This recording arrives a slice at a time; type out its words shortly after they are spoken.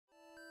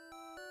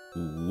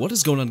What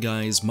is going on,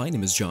 guys? My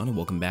name is John and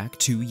welcome back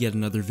to yet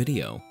another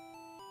video.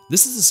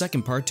 This is the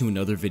second part to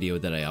another video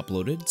that I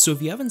uploaded, so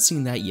if you haven't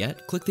seen that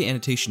yet, click the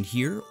annotation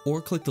here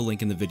or click the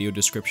link in the video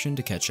description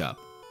to catch up.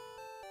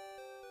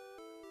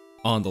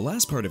 On the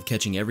last part of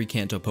catching every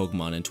Kanto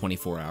Pokemon in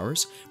 24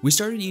 hours, we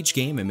started each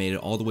game and made it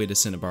all the way to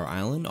Cinnabar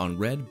Island on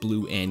Red,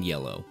 Blue, and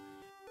Yellow.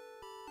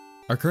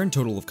 Our current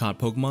total of caught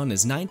Pokemon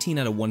is 19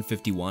 out of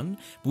 151,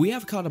 but we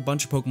have caught a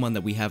bunch of Pokemon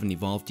that we haven't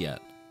evolved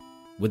yet.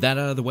 With that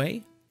out of the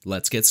way,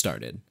 let's get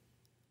started.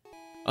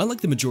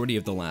 Unlike the majority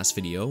of the last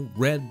video,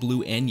 Red,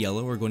 Blue, and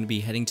Yellow are going to be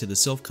heading to the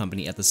Sylph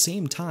Company at the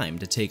same time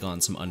to take on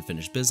some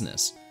unfinished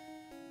business.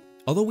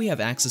 Although we have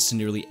access to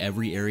nearly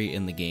every area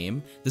in the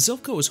game, the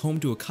Sylph Co is home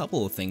to a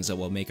couple of things that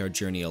will make our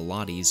journey a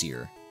lot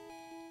easier.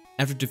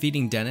 After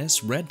defeating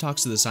Dennis, Red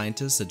talks to the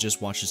scientist that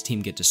just watched his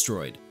team get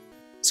destroyed.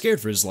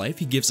 Scared for his life,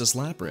 he gives us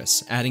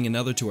Lapras, adding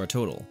another to our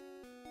total.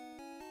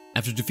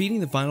 After defeating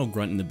the final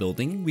grunt in the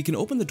building, we can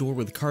open the door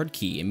with a card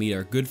key and meet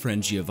our good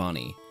friend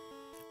Giovanni.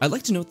 I'd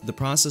like to note that the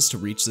process to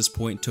reach this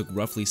point took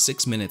roughly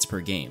 6 minutes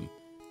per game.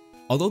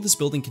 Although this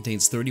building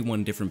contains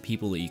 31 different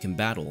people that you can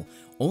battle,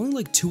 only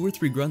like 2 or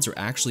 3 grunts are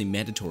actually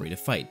mandatory to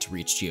fight to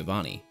reach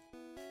Giovanni.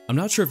 I'm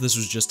not sure if this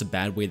was just a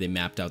bad way they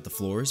mapped out the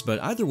floors,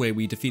 but either way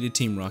we defeated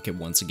Team Rocket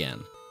once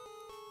again.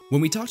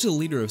 When we talk to the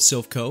leader of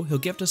Sylph Co, he'll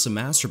gift us a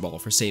Master Ball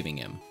for saving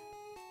him.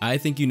 I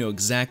think you know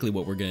exactly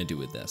what we're going to do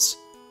with this.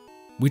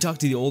 We talk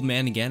to the old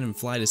man again and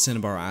fly to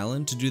Cinnabar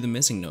Island to do the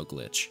missing note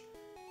glitch.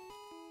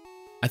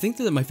 I think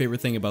that my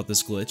favorite thing about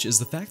this glitch is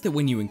the fact that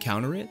when you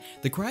encounter it,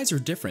 the cries are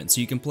different,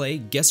 so you can play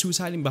Guess Who's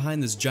Hiding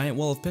Behind This Giant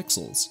Wall of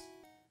Pixels.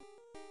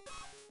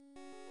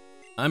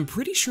 I'm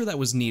pretty sure that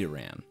was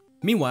Nidoran.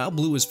 Meanwhile,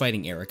 Blue is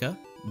fighting Erica.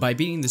 By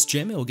beating this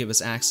gym, it will give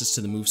us access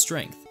to the move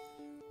Strength.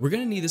 We're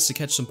gonna need this to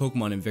catch some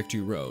Pokemon in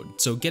Victory Road,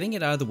 so getting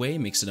it out of the way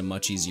makes it a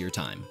much easier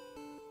time.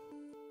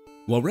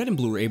 While Red and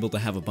Blue were able to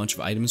have a bunch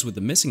of items with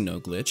the missing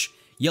note glitch,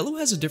 Yellow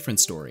has a different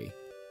story.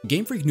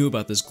 Game Freak knew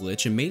about this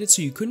glitch and made it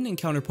so you couldn't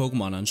encounter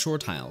Pokemon on shore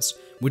tiles,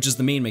 which is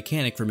the main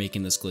mechanic for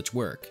making this glitch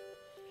work.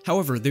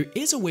 However, there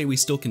is a way we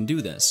still can do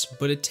this,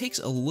 but it takes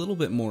a little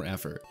bit more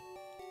effort.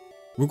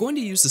 We're going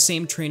to use the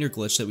same trainer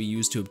glitch that we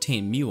used to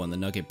obtain Mew on the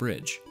Nugget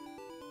Bridge.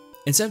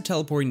 Instead of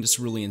teleporting to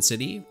Cerulean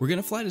City, we're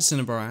going to fly to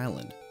Cinnabar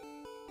Island.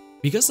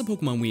 Because the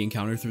Pokemon we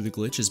encounter through the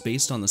glitch is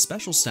based on the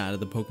special stat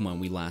of the Pokemon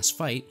we last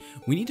fight,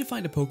 we need to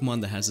find a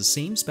Pokemon that has the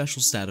same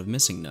special stat of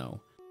Missing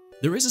No.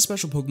 There is a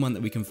special Pokemon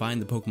that we can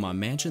find in the Pokemon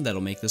Mansion that'll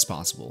make this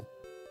possible.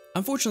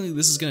 Unfortunately,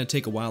 this is going to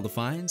take a while to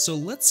find, so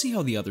let's see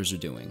how the others are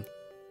doing.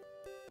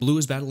 Blue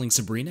is battling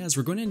Sabrina as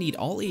we're going to need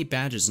all 8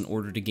 badges in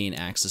order to gain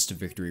access to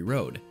Victory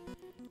Road.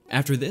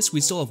 After this,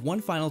 we still have one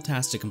final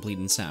task to complete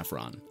in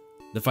Saffron,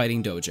 the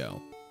Fighting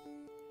Dojo.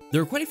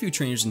 There are quite a few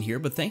trainers in here,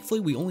 but thankfully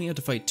we only have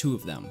to fight 2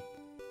 of them.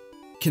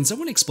 Can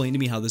someone explain to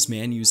me how this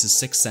man uses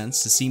 6th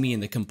sense to see me in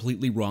the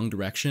completely wrong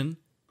direction?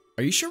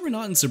 Are you sure we're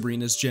not in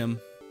Sabrina's gym?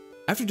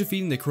 After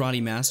defeating the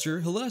Karate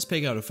Master, he'll let us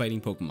pick out a fighting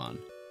Pokemon.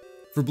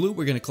 For Blue,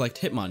 we're going to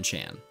collect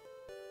Hitmonchan.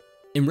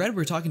 In Red,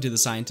 we're talking to the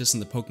scientists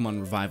in the Pokemon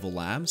Revival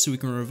Lab so we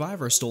can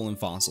revive our stolen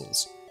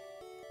fossils.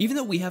 Even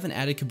though we haven't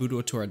added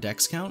Kabuto to our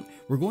dex count,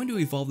 we're going to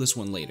evolve this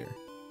one later.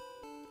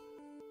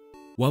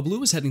 While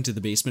Blue is heading to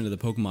the basement of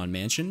the Pokemon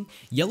Mansion,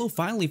 Yellow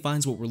finally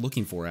finds what we're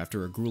looking for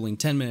after a grueling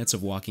 10 minutes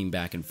of walking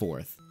back and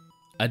forth.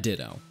 A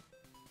Ditto.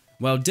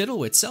 While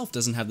Ditto itself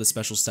doesn't have the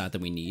special stat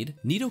that we need,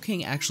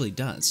 Nidoking actually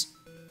does.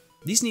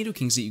 These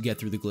Nidokings that you get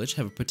through the glitch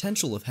have a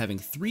potential of having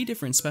 3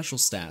 different special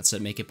stats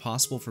that make it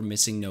possible for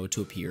Missing No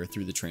to appear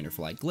through the Trainer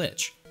Flight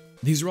glitch.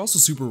 These are also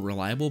super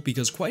reliable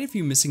because quite a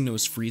few Missing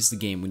No's freeze the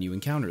game when you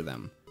encounter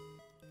them.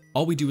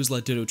 All we do is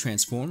let Ditto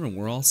transform and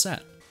we're all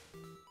set.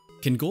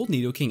 Can Gold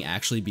Nidoking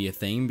actually be a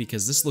thing,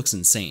 because this looks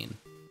insane?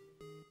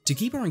 To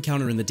keep our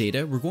encounter in the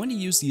data, we're going to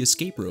use the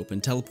escape rope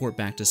and teleport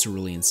back to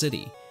Cerulean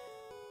City.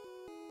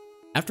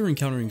 After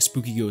encountering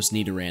Spooky Ghost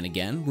Nidoran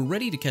again, we're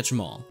ready to catch them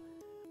all.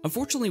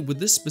 Unfortunately, with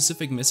this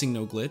specific Missing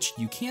No glitch,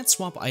 you can't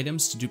swap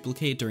items to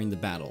duplicate during the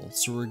battle,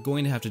 so we're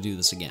going to have to do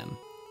this again.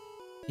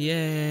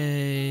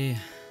 Yay!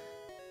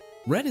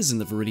 Red is in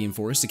the Viridian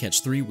Forest to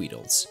catch 3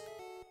 Weedles.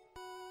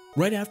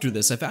 Right after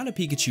this, I found a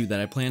Pikachu that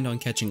I planned on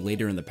catching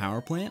later in the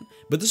power plant,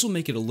 but this will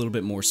make it a little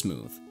bit more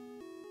smooth.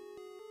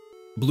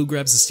 Blue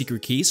grabs the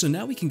secret key, so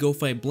now we can go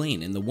fight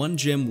Blaine in the one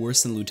gym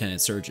worse than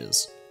Lieutenant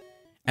Surge's.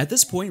 At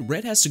this point,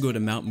 Red has to go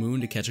to Mount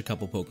Moon to catch a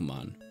couple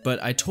Pokemon,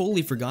 but I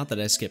totally forgot that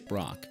I skipped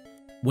Brock.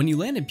 When you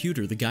land in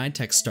Pewter, the guide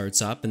text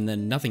starts up and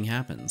then nothing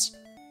happens.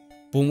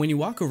 But when you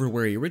walk over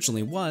where he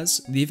originally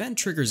was, the event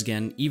triggers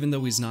again even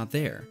though he's not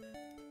there.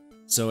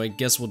 So I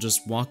guess we'll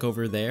just walk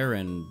over there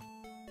and...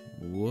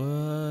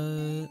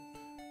 what?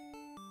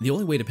 The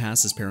only way to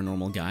pass this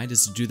paranormal guide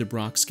is to do the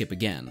Brock skip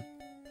again.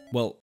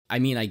 Well, I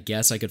mean, I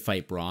guess I could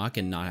fight Brock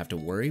and not have to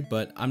worry,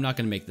 but I'm not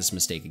going to make this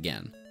mistake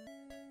again.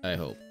 I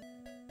hope.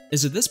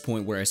 It's at this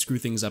point where I screw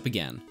things up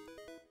again.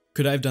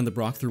 Could I have done the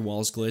Brock through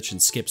walls glitch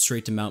and skipped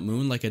straight to Mount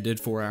Moon like I did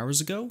 4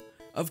 hours ago?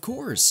 Of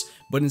course,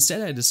 but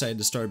instead I decided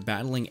to start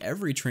battling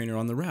every trainer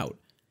on the route.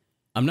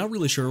 I'm not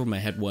really sure where my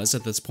head was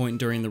at this point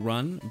during the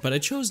run, but I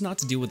chose not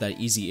to deal with that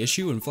easy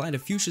issue and fly to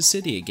Fuchsia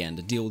City again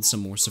to deal with some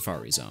more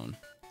Safari Zone.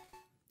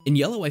 In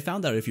Yellow, I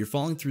found out if you're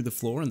falling through the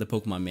floor in the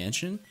Pokemon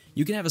Mansion,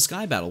 you can have a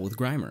sky battle with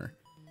Grimer.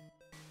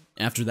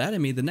 After that, I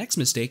made the next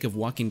mistake of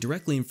walking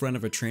directly in front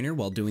of a trainer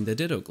while doing the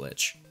Ditto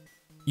glitch.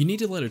 You need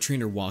to let a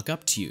trainer walk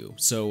up to you,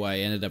 so I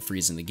ended up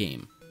freezing the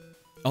game.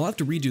 I'll have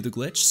to redo the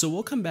glitch, so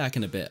we'll come back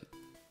in a bit.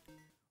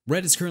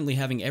 Red is currently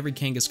having every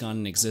Kangaskhan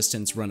in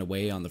existence run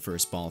away on the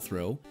first ball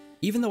throw.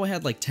 Even though I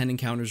had like 10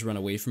 encounters run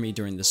away from me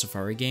during the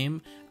Safari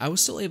game, I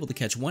was still able to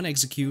catch 1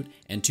 Execute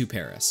and 2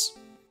 Paris.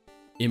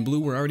 In Blue,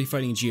 we're already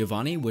fighting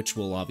Giovanni, which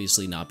will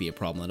obviously not be a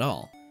problem at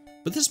all,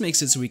 but this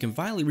makes it so we can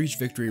finally reach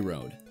Victory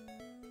Road.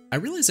 I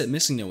realize that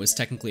Missing No is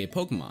technically a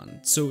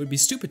Pokemon, so it would be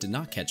stupid to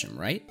not catch him,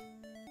 right?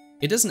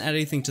 It doesn't add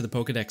anything to the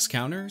Pokedex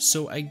counter,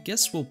 so I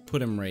guess we'll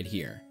put him right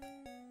here.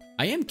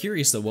 I am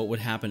curious though what would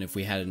happen if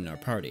we had it in our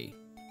party.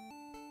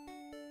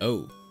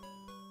 Oh.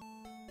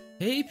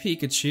 Hey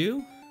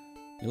Pikachu!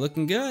 You're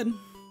looking good.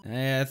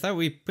 I thought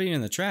we put you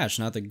in the trash,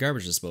 not the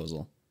garbage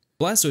disposal.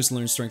 Blastoise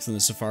learned Strength from the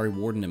Safari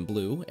Warden in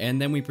Blue,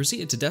 and then we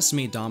proceeded to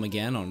decimate Dom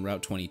again on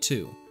Route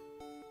 22.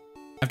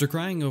 After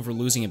crying over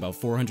losing about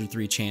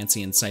 403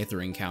 Chansey and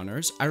Scyther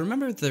encounters, I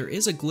remembered that there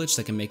is a glitch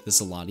that can make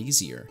this a lot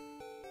easier.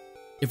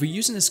 If we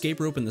use an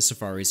escape rope in the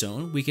Safari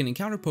Zone, we can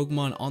encounter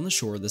Pokemon on the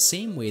shore the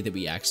same way that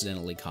we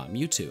accidentally caught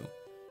Mewtwo.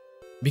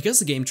 Because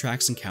the game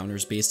tracks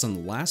encounters based on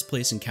the last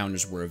place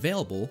encounters were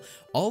available,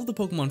 all of the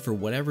Pokemon for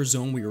whatever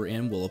zone we were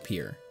in will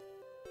appear.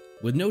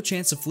 With no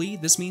chance to flee,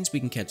 this means we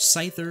can catch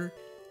Scyther,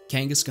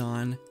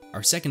 Kangaskhan,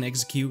 our second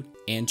Execute,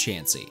 and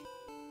Chansey.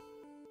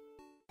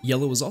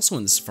 Yellow is also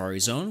in the Safari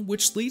Zone,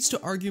 which leads to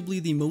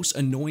arguably the most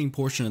annoying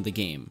portion of the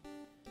game,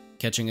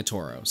 catching a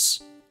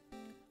Tauros.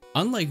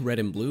 Unlike Red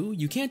and Blue,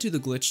 you can't do the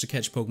glitch to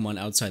catch Pokemon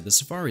outside the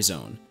Safari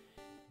Zone.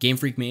 Game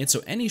Freak made it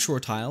so any shore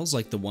tiles,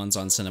 like the ones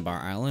on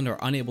Cinnabar Island, are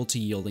unable to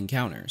yield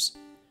encounters.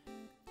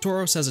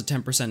 Tauros has a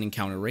 10%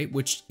 encounter rate,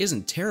 which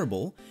isn't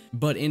terrible,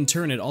 but in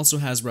turn it also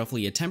has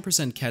roughly a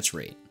 10% catch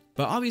rate.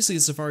 But obviously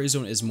the Safari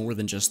Zone is more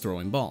than just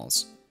throwing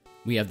balls.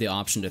 We have the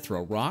option to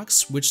throw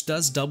rocks, which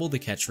does double the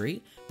catch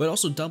rate, but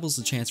also doubles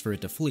the chance for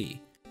it to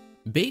flee.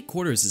 Bait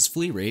quarters its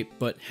flee rate,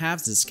 but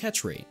halves its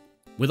catch rate.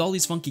 With all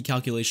these funky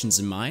calculations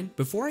in mind,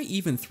 before I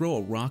even throw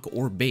a rock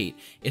or bait,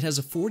 it has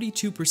a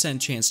 42%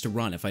 chance to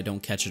run if I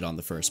don't catch it on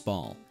the first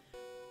ball.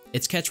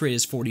 Its catch rate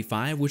is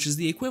 45, which is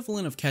the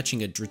equivalent of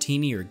catching a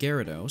Dratini or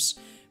Gyarados,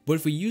 but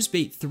if we use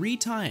bait 3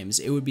 times,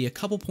 it would be a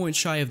couple points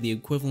shy of the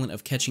equivalent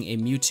of catching a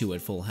Mewtwo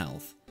at full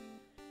health.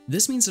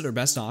 This means that our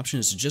best option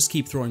is to just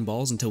keep throwing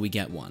balls until we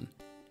get one.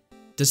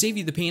 To save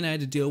you the pain I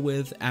had to deal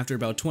with, after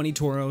about 20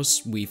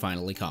 Tauros, we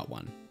finally caught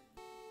one.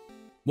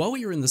 While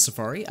we were in the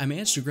Safari, I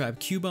managed to grab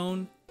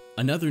Cubone,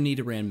 another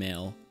Nidoran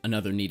male,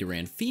 another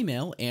Nidoran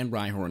female, and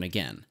Rhyhorn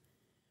again.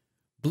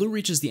 Blue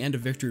reaches the end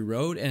of Victory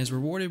Road and is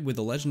rewarded with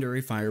the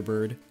legendary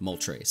Firebird,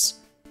 Moltres.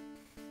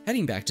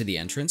 Heading back to the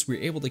entrance, we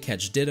were able to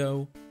catch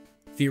Ditto,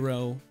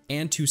 Fearow,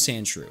 and 2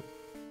 Sandshrew.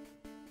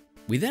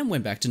 We then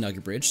went back to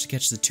Nugget Bridge to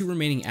catch the 2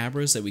 remaining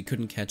Abras that we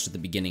couldn't catch at the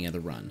beginning of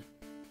the run.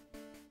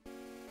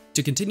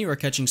 To continue our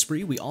catching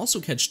spree, we also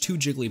catch 2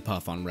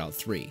 Jigglypuff on Route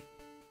 3.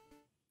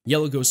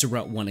 Yellow goes to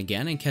Route 1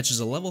 again and catches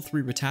a level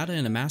 3 Rattata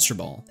and a Master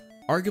Ball,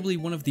 arguably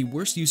one of the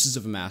worst uses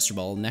of a Master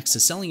Ball next to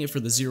selling it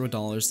for the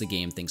 $0 the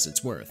game thinks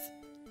it's worth.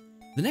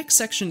 The next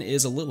section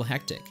is a little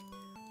hectic.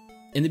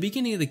 In the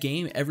beginning of the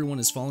game, everyone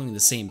is following the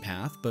same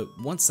path, but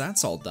once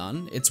that's all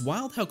done, it's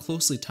wild how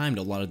closely timed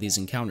a lot of these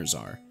encounters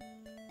are.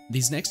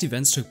 These next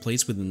events took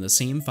place within the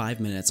same 5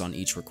 minutes on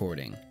each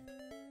recording.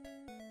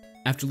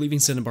 After leaving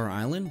Cinnabar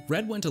Island,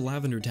 Red went to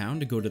Lavender Town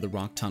to go to the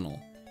Rock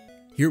Tunnel.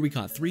 Here we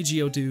caught 3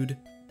 Geodude,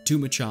 2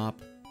 Machop,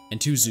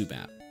 and 2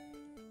 Zubat.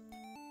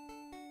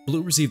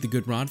 Blue received the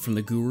Good Rod from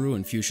the Guru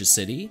in Fuchsia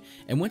City,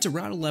 and went to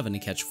Route 11 to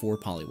catch 4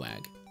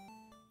 Poliwag.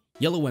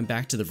 Yellow went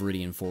back to the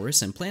Viridian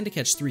Forest and planned to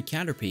catch 3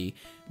 Caterpie,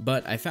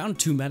 but I found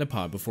 2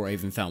 Metapod before I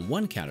even found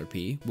 1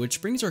 Caterpie,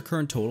 which brings our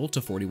current total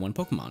to 41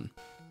 Pokemon.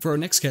 For our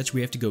next catch,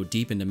 we have to go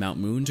deep into Mount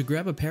Moon to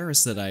grab a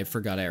Paris that I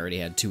forgot I already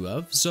had 2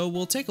 of, so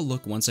we'll take a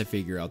look once I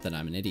figure out that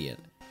I'm an idiot.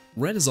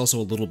 Red is also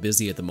a little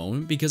busy at the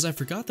moment because I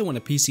forgot that when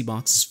a PC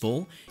box is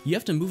full, you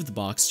have to move the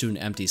box to an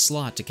empty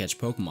slot to catch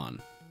Pokemon.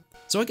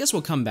 So I guess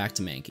we'll come back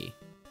to Mankey.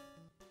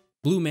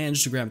 Blue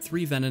managed to grab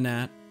 3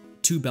 Venonat,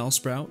 2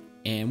 Bellsprout,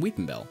 and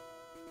Weepinbell.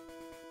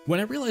 When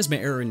I realized my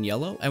error in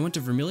Yellow, I went to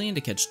Vermilion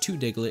to catch 2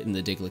 Diglett in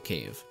the Diglett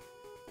Cave.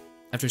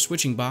 After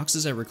switching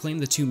boxes, I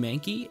reclaimed the 2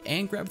 Mankey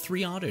and grabbed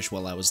 3 Oddish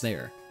while I was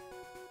there.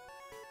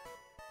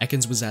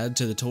 Ekans was added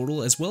to the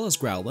total as well as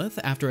Growlithe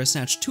after I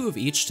snatched 2 of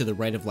each to the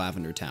right of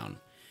Lavender Town,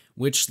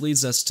 which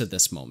leads us to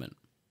this moment.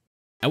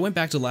 I went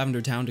back to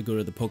Lavender Town to go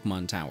to the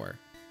Pokemon Tower.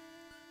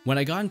 When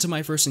I got into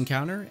my first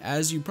encounter,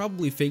 as you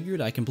probably figured,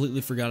 I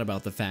completely forgot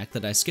about the fact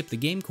that I skipped the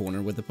game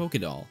corner with the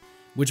Pokédoll,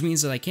 which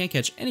means that I can't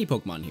catch any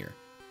Pokemon here.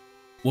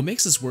 What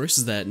makes this worse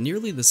is that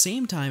nearly the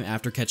same time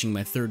after catching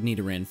my 3rd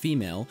Nidoran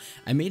female,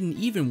 I made an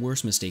even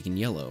worse mistake in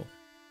Yellow.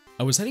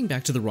 I was heading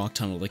back to the rock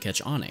tunnel to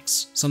catch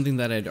Onyx, something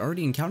that I'd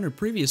already encountered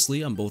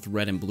previously on both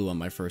red and blue on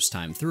my first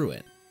time through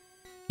it.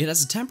 It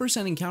has a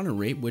 10% encounter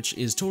rate, which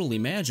is totally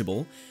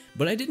manageable,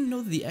 but I didn't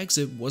know that the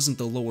exit wasn't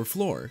the lower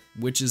floor,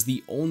 which is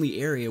the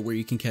only area where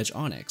you can catch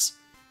Onyx.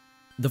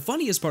 The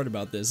funniest part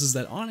about this is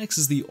that Onyx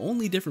is the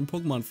only different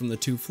Pokemon from the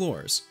 2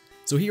 floors.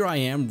 So here I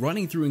am,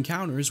 running through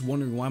encounters,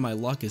 wondering why my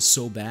luck is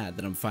so bad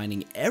that I'm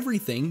finding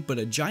everything but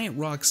a giant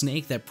rock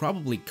snake that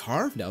probably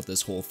carved out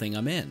this whole thing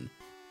I'm in.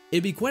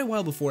 It'd be quite a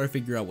while before I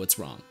figure out what's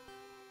wrong.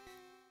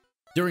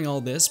 During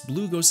all this,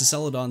 Blue goes to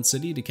Celadon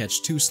City to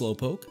catch 2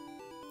 Slowpoke.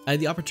 I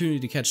had the opportunity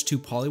to catch 2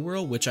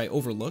 Poliwhirl, which I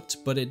overlooked,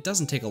 but it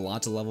doesn't take a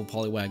lot to level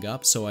Poliwag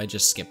up, so I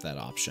just skipped that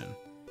option.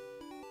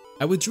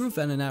 I withdrew a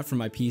Venonat from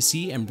my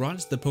PC and brought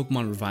it to the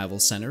Pokemon Revival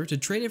Center to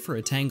trade it for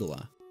a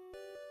Tangela.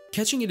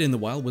 Catching it in the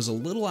wild was a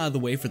little out of the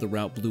way for the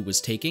route Blue was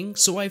taking,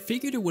 so I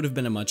figured it would have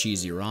been a much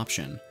easier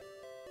option.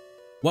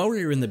 While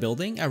we were in the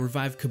building, I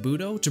revived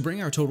Kabuto to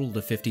bring our total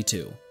to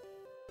 52.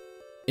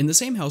 In the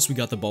same house we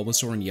got the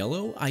Bulbasaur in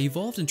yellow, I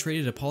evolved and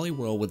traded a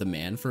Poliwhirl with a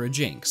man for a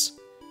Jinx.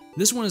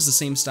 This one is the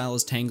same style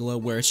as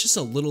Tangela, where it's just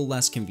a little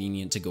less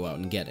convenient to go out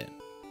and get it.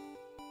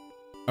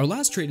 Our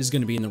last trade is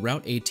going to be in the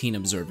Route 18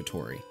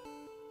 Observatory.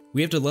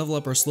 We have to level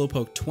up our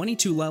Slowpoke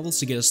 22 levels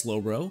to get a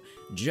Slowbro,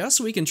 just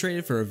so we can trade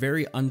it for a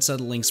very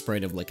unsettling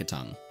sprite of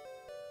Lickitung.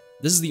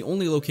 This is the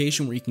only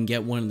location where you can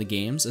get one in the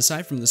games,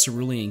 aside from the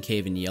Cerulean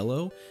Cave in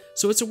yellow,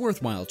 so it's a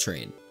worthwhile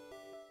trade.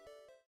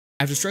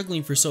 After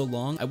struggling for so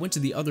long, I went to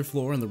the other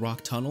floor in the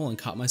rock tunnel and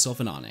caught myself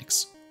an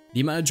Onyx.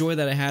 The amount of joy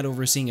that I had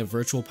over seeing a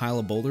virtual pile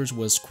of boulders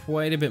was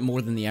quite a bit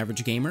more than the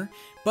average gamer,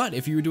 but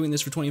if you were doing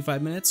this for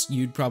 25 minutes,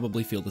 you'd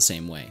probably feel the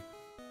same way.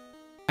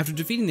 After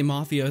defeating the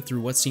Mafia through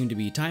what seemed to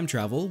be time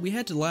travel, we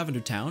head to Lavender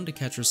Town to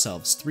catch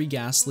ourselves 3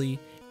 Ghastly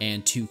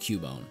and 2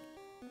 Cubone.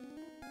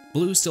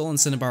 Blue still on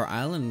Cinnabar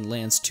Island and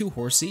lands 2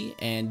 Horsey,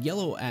 and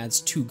Yellow adds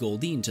 2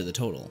 Goldeen to the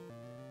total.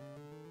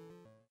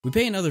 We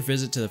pay another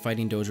visit to the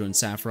Fighting Dojo in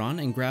Saffron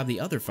and grab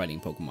the other fighting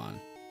Pokemon,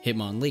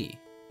 Hitmonlee.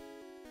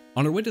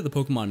 On our way to the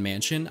Pokemon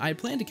Mansion, I had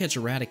planned to catch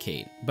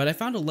Eradicate, but I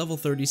found a level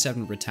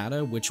 37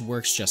 Rattata which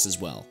works just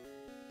as well.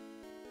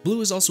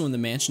 Blue is also in the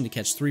mansion to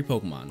catch 3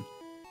 Pokemon.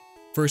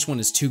 First one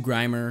is 2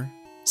 Grimer,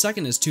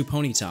 second is 2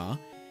 Ponyta,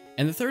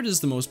 and the third is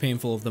the most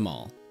painful of them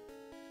all,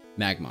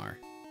 Magmar.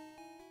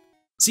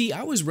 See,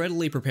 I was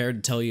readily prepared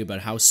to tell you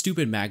about how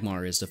stupid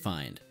Magmar is to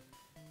find.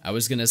 I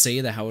was gonna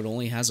say that how it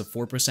only has a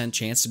 4%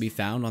 chance to be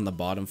found on the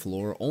bottom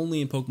floor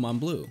only in Pokemon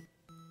Blue.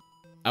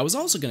 I was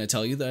also going to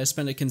tell you that I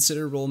spent a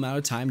considerable amount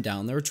of time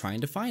down there trying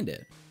to find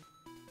it.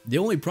 The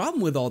only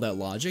problem with all that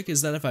logic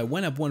is that if I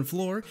went up 1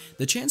 floor,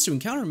 the chance to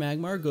encounter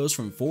Magmar goes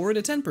from 4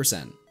 to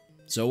 10%.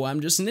 So I'm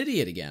just an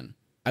idiot again.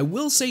 I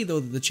will say though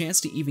that the chance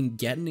to even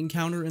get an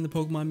encounter in the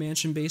Pokemon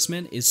Mansion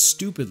basement is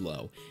stupid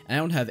low, and I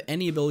don't have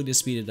any ability to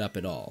speed it up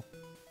at all.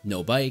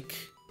 No bike,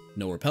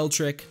 no repel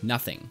trick,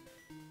 nothing.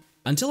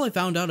 Until I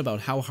found out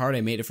about how hard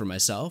I made it for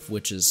myself,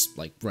 which is,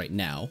 like, right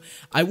now,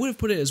 I would have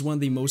put it as one of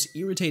the most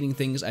irritating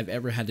things I've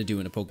ever had to do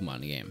in a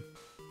Pokemon game.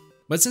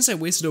 But since I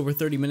wasted over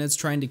 30 minutes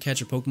trying to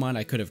catch a Pokemon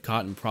I could have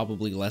caught in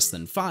probably less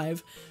than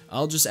 5,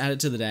 I'll just add it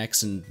to the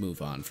dex and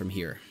move on from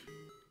here.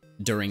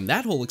 During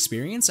that whole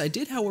experience, I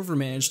did however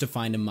manage to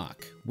find a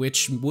Muck,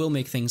 which will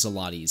make things a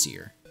lot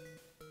easier.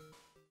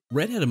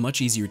 Red had a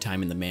much easier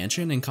time in the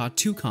mansion and caught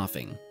 2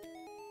 Coughing.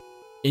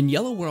 In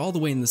yellow, we're all the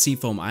way in the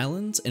Seafoam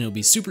Islands, and it'll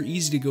be super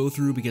easy to go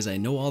through because I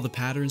know all the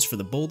patterns for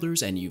the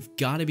boulders, and you've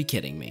gotta be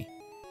kidding me.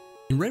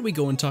 In red, we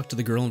go and talk to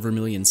the girl in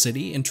Vermilion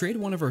City and trade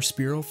one of our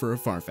Spearow for a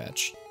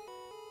Farfetch.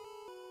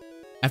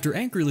 After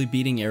angrily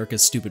beating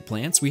Erica's stupid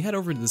plants, we head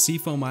over to the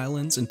Seafoam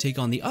Islands and take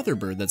on the other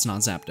bird that's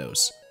not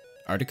Zapdos,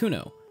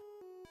 Articuno.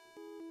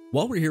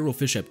 While we're here, we'll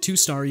fish up 2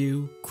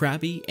 Staryu,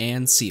 Krabby,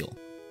 and Seal.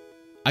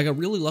 I got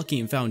really lucky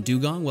and found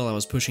Dugong while I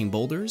was pushing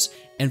boulders,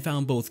 and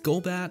found both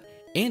Golbat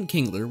and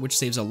Kingler, which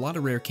saves a lot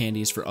of rare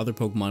candies for other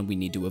Pokemon we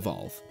need to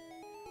evolve.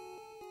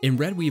 In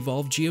red, we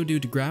evolved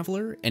Geodude to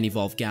Graveler and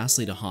evolved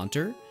Ghastly to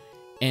Haunter,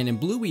 and in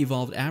blue, we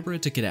evolved Abra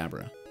to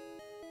Kadabra.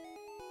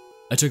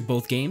 I took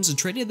both games and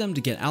traded them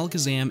to get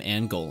Alakazam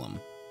and Golem.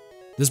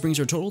 This brings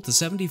our total to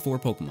 74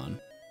 Pokemon.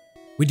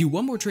 We do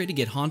one more trade to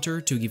get Haunter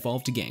to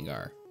evolve to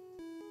Gengar.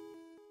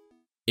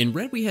 In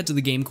red, we head to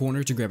the game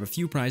corner to grab a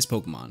few prize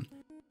Pokemon.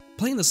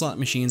 Playing the slot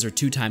machines are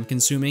too time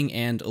consuming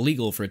and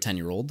illegal for a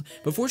 10-year-old,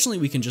 but fortunately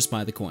we can just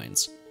buy the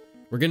coins.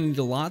 We're gonna need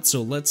a lot,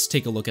 so let's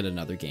take a look at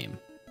another game.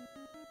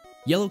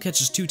 Yellow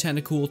catches 2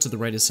 Tentacool to the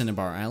right of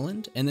Cinnabar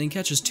Island, and then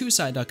catches 2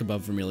 Psyduck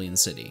above Vermilion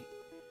City.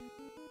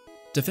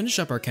 To finish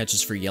up our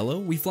catches for Yellow,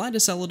 we fly to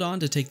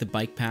Celadon to take the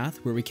bike path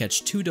where we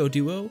catch 2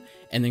 Doduo,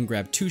 and then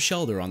grab 2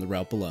 Shelder on the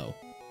route below.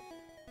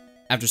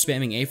 After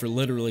spamming A for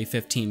literally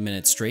 15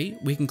 minutes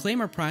straight, we can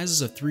claim our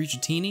prizes of 3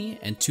 Dratini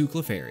and 2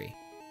 Clefairy.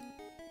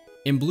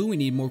 In blue, we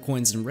need more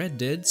coins than red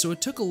did, so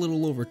it took a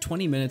little over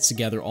 20 minutes to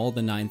gather all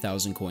the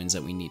 9,000 coins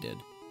that we needed.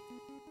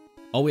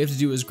 All we have to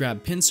do is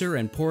grab Pinsir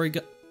and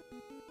Porygon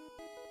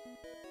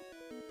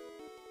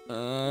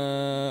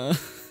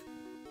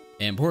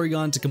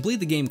to complete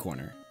the game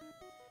corner.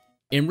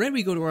 In red,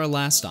 we go to our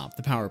last stop,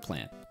 the power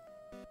plant.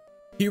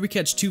 Here we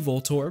catch 2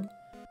 Voltorb,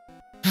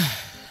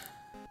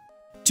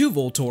 2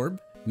 Voltorb,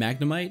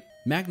 Magnemite,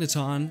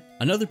 Magneton,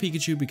 another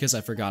Pikachu because I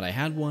forgot I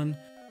had one,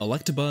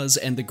 Electabuzz,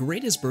 and the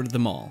greatest bird of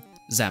them all,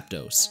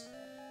 Zapdos.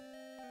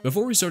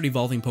 Before we start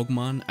evolving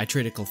Pokemon, I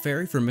trade a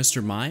Clefairy for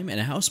Mr. Mime and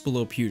a house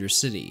below Pewter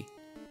City.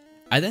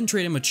 I then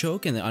trade him a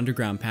Machoke in the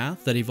underground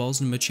path that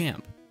evolves into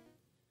Machamp.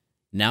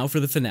 Now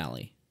for the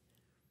finale.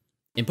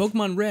 In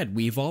Pokemon Red,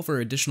 we evolve our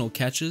additional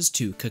catches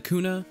to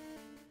Kakuna,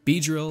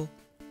 Beedrill,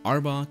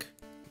 Arbok,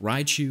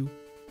 Raichu,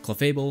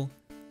 Clefable,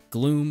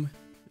 Gloom,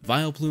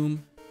 Vileplume,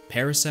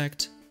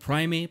 Parasect,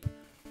 Primeape,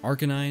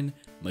 Arcanine,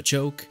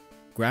 Machoke,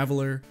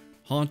 Graveler,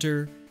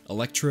 Haunter,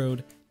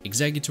 Electrode,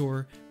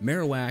 Exeggutor,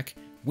 Marowak,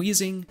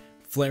 Weezing,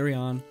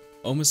 Flareon,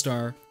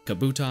 Omastar,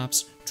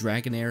 Kabutops,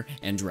 Dragonair,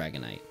 and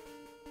Dragonite.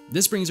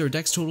 This brings our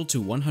dex total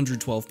to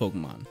 112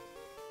 Pokemon.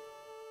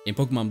 In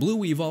Pokemon Blue,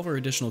 we evolve our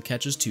additional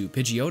catches to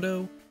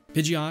Pidgeotto,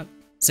 Pidgeot,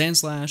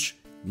 Sandslash,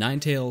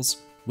 Ninetales,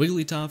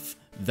 Wigglytuff,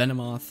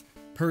 Venomoth,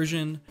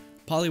 Persian,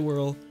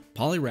 Poliwhirl,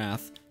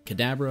 Poliwrath,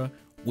 Kadabra,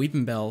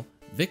 Weepinbell,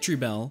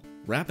 Victreebel,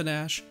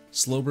 Rapidash,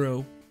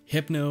 Slowbro,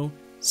 Hypno,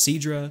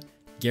 Seadra,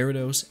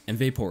 Gyarados, and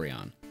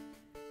Vaporeon.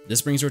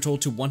 This brings our total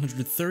to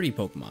 130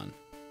 Pokemon.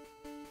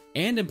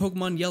 And in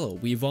Pokemon Yellow,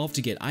 we evolve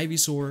to get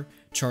Ivysaur,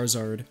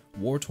 Charizard,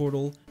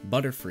 Wartortle,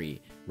 Butterfree,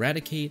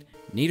 Raticate,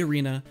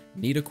 Nidorina,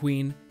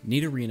 Nidoqueen,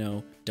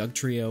 Nidorino,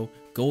 Dugtrio,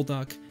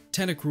 Golduck,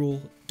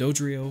 Tentacruel,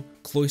 Dodrio,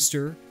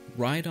 Cloyster,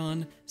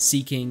 Rhydon,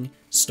 Seaking,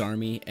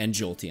 Starmie, and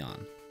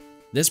Jolteon.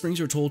 This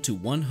brings our total to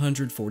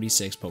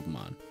 146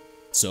 Pokemon.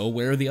 So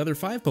where are the other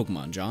 5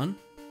 Pokemon, John?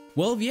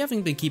 Well, if you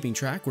haven't been keeping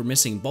track, we're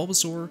missing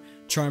Bulbasaur,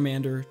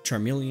 Charmander,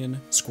 Charmeleon,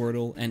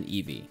 Squirtle, and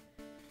Eevee.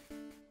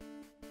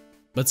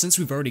 But since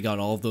we've already got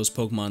all of those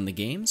Pokemon in the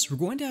games, we're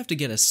going to have to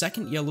get a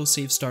second yellow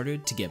save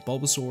started to get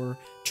Bulbasaur,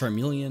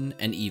 Charmeleon,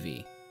 and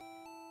Eevee.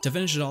 To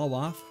finish it all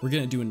off, we're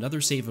going to do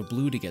another save of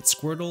blue to get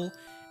Squirtle,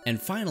 and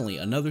finally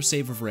another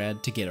save of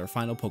red to get our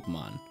final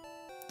Pokemon.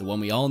 The one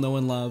we all know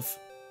and love,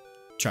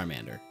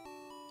 Charmander.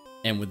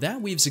 And with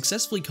that, we've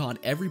successfully caught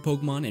every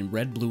Pokemon in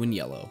red, blue, and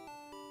yellow.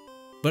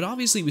 But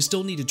obviously we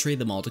still need to trade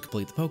them all to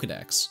complete the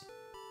Pokedex.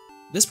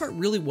 This part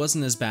really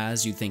wasn't as bad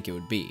as you'd think it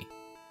would be.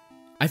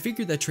 I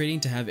figured that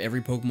trading to have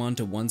every Pokemon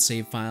to one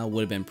save file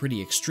would have been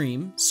pretty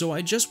extreme, so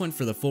I just went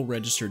for the full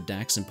registered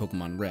Dex in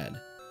Pokemon Red.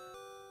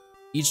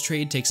 Each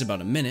trade takes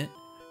about a minute,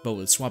 but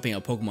with swapping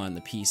out Pokemon in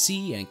the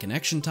PC and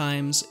connection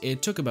times,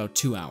 it took about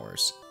 2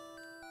 hours.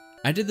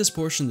 I did this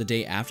portion the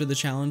day after the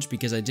challenge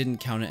because I didn't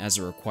count it as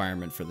a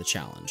requirement for the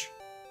challenge.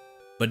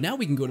 But now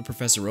we can go to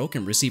Professor Oak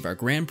and receive our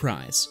grand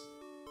prize.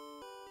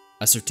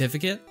 A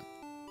certificate?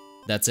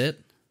 That's it?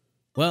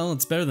 Well,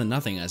 it's better than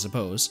nothing, I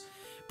suppose.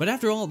 But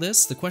after all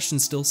this, the question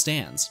still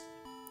stands.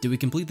 Did we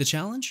complete the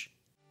challenge?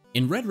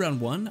 In Red Round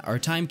 1, our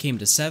time came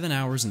to 7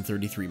 hours and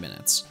 33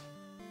 minutes.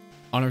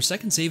 On our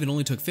second save, it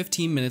only took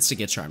 15 minutes to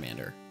get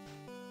Charmander.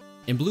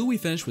 In Blue, we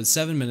finished with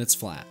 7 minutes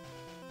flat.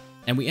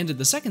 And we ended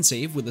the second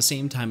save with the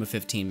same time of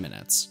 15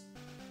 minutes.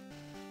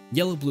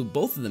 Yellow blew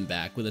both of them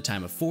back with a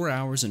time of 4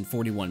 hours and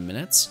 41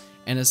 minutes,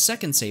 and a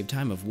second save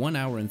time of 1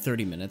 hour and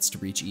 30 minutes to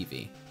reach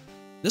Eevee.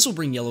 This will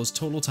bring Yellow's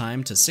total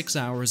time to 6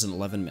 hours and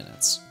 11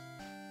 minutes.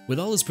 With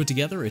all this put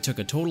together, it took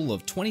a total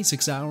of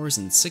 26 hours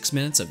and 6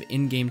 minutes of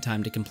in-game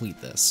time to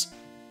complete this.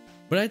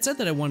 But I'd said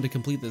that I wanted to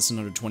complete this in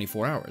under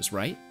 24 hours,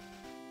 right?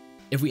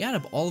 If we add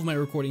up all of my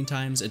recording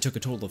times, it took a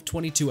total of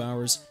 22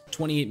 hours,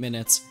 28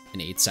 minutes,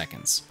 and 8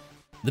 seconds.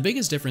 The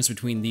biggest difference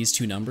between these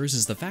two numbers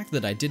is the fact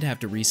that I did have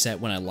to reset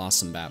when I lost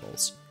some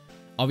battles.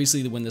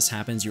 Obviously, when this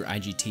happens, your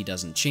IGT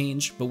doesn't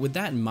change, but with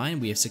that in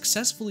mind, we have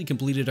successfully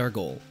completed our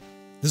goal.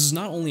 This is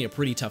not only a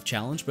pretty tough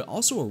challenge, but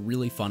also a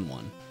really fun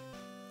one.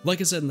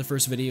 Like I said in the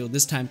first video,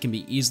 this time can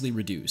be easily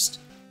reduced.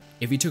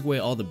 If you took away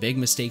all the big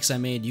mistakes I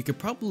made, you could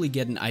probably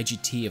get an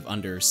IGT of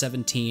under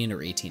 17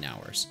 or 18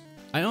 hours.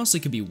 I honestly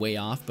could be way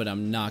off, but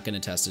I'm not going to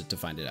test it to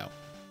find it out.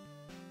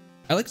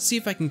 I'd like to see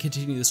if I can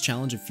continue this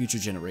challenge in future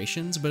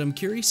generations, but I'm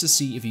curious to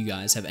see if you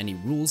guys have any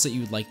rules that you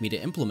would like me to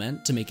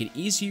implement to make it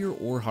easier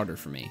or harder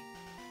for me.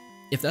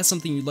 If that's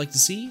something you'd like to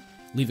see,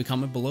 leave a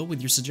comment below with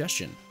your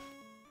suggestion.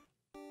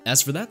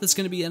 As for that, that's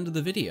going to be the end of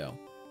the video.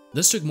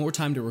 This took more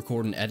time to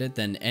record and edit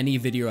than any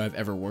video I've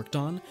ever worked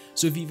on,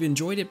 so if you've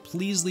enjoyed it,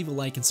 please leave a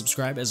like and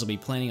subscribe as I'll be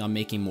planning on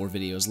making more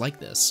videos like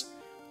this.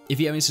 If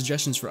you have any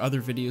suggestions for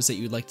other videos that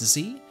you'd like to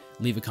see,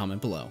 leave a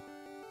comment below.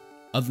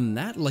 Other than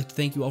that, I'd like to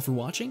thank you all for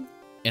watching,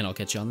 and I'll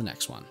catch you on the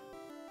next one.